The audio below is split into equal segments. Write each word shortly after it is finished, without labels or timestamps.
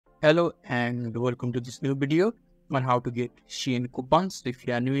Hello and welcome to this new video on how to get Shein coupons. If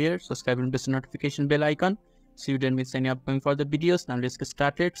you are new here, subscribe and press the notification bell icon so you don't miss any upcoming further videos. Now let's get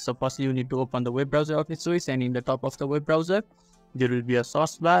started. So firstly you need to open the web browser of your choice, and in the top of the web browser there will be a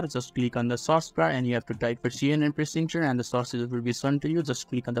search bar. Just click on the search bar and you have to type for Shein and press enter, and the search result will be shown to you. Just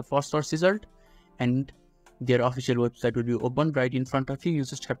click on the first search result and their official website will be opened right in front of you. You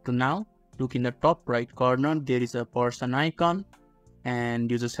just have to now look in the top right corner. There is a person icon, and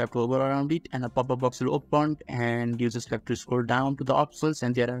you just have to hover around it and a pop-up box will open, and you just have to scroll down to the options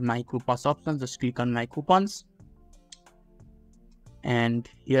and there are my coupons options. Just click on my coupons, and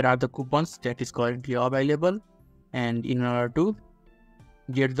here are the coupons that is currently available. And in order to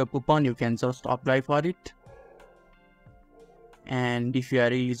get the coupon, you can just apply for it, and if you are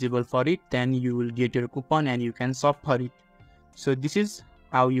eligible for it, then you will get your coupon and you can shop for it. So this is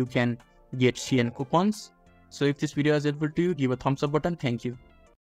how you can get Shein coupons. So if this video is helpful to you, give a thumbs up button. Thank you.